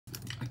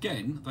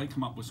again, they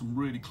come up with some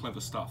really clever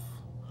stuff,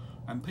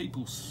 and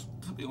people,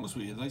 to be honest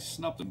with you, they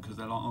snub them because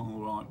they're like, oh,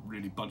 all right,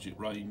 really budget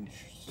range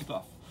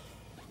stuff.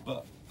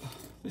 But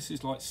this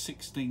is like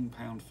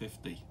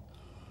 £16.50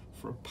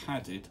 for a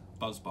padded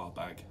buzz bar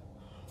bag,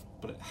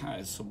 but it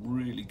has some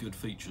really good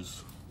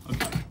features.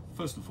 Okay,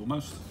 first and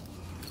foremost,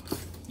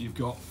 you've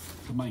got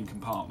the main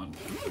compartment.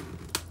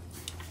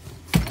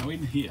 Now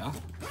in here,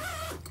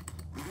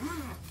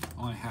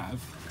 I have,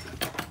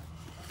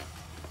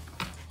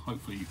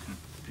 hopefully you can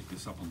pick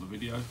this up on the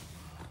video,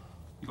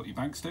 you've got your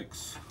bank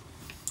sticks,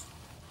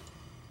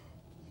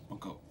 I've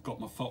got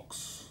my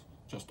Fox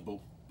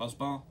adjustable buzz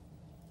bar,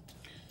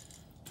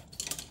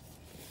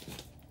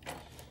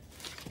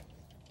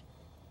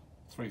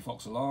 three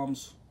Fox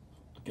alarms,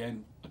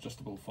 again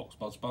adjustable Fox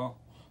buzz bar.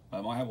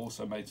 I have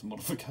also made some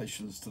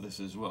modifications to this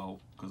as well,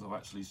 because I've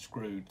actually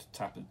screwed,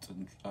 tapped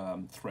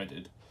and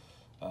threaded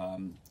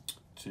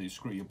to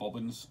screw your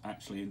bobbins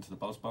actually into the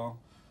buzz bar.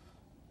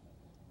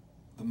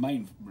 The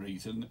main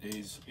reason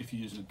is if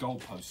you're using a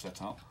goalpost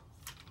setup,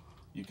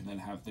 you can then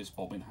have this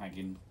bobbin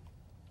hanging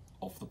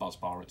off the buzz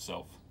bar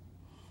itself.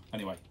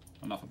 Anyway,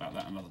 enough about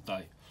that another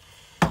day.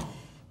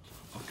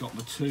 I've got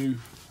my two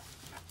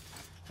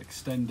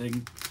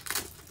extending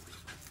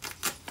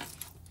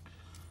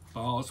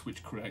bars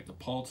which create the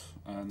pod,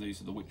 and these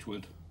are the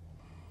Witchwood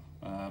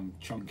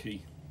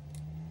chunky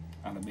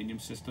aluminium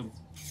system,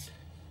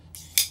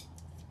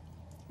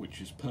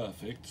 which is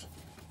perfect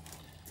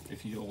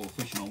if you're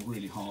fishing on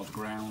really hard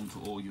ground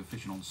or you're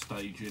fishing on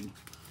staging.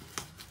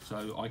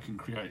 So I can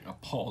create a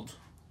pod,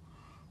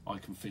 I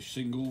can fish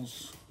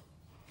singles,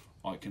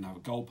 I can have a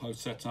goalpost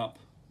set up,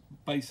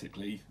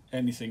 basically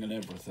anything and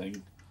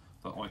everything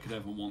that I could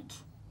ever want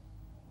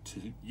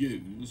to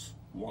use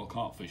while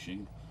carp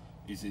fishing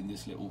is in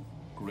this little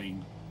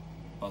green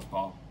buzz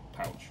bar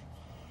pouch.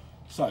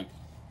 So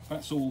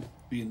that's all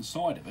the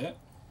inside of it.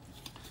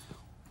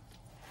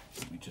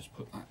 Let me just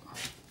put that,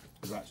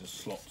 because that just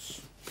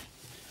slots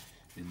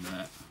in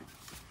there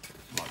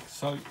like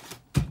so.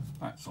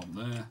 That's on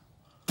there,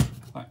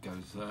 that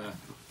goes there,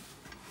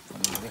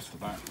 and then the rest of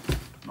that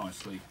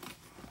nicely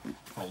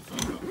folds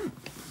over.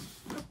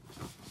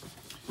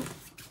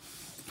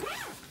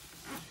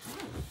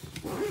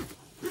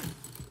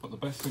 But the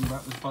best thing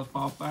about this buzz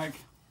bar bag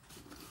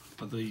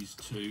are these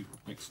two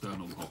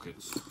external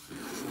pockets,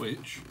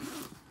 which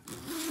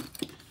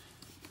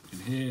in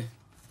here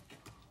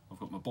I've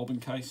got my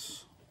bobbin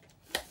case,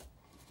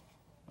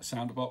 my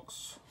sounder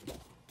box,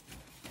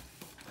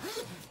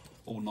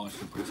 all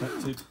nicely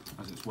protected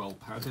as it's well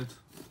padded,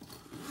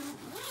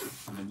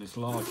 and in this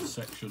larger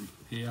section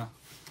here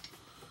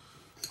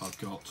I've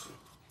got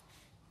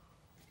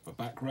my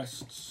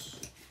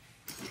backrests,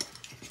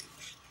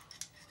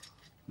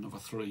 another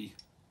three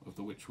of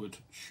the Witchwood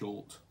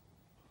short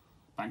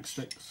bank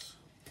sticks.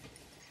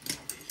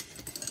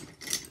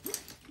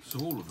 So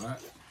all of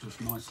that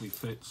just nicely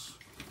fits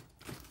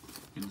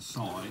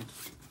inside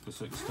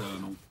this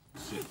external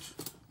zip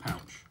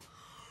pouch.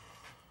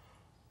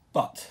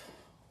 But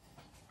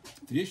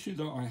the issue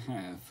that I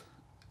have,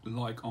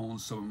 like on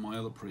some of my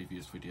other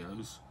previous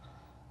videos,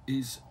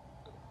 is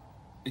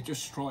it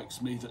just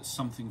strikes me that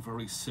something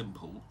very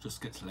simple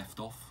just gets left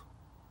off.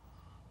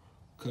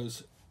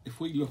 Because if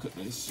we look at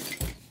this,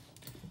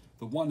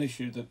 the one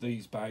issue that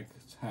these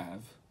bags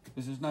have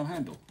is there's no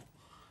handle.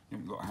 You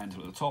haven't got a handle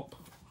at the top,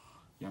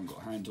 you haven't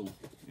got a handle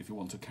if you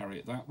want to carry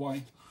it that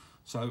way.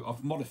 So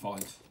I've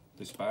modified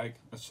this bag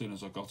as soon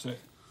as I got it.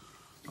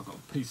 I've got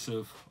a piece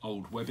of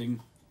old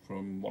webbing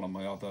from one of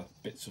my other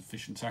bits of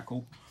fishing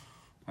tackle,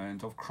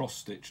 and I've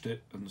cross-stitched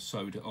it and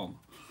sewed it on.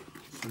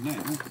 So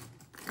now,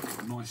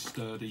 a nice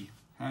sturdy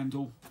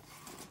handle,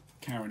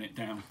 carrying it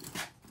down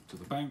to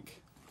the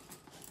bank,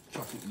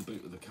 chuck it in the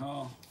boot of the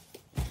car,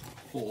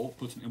 or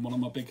putting it in one of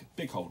my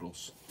big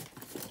holders.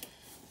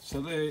 So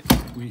there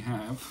we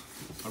have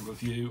a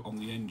review on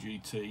the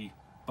NGT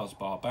buzz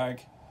bar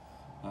bag.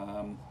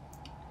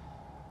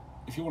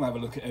 If you want to have a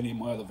look at any of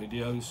my other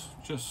videos,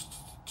 just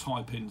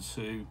type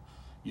into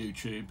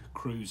YouTube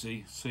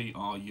Crusey,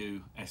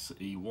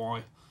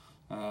 C-R-U-S-E-Y.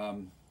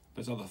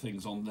 There's other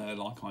things on there,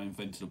 like I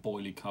invented a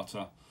boilie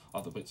cutter,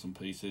 other bits and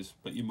pieces,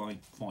 but you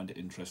might find it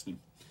interesting.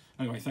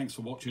 Anyway, thanks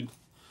for watching,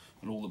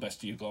 and all the best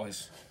to you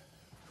guys.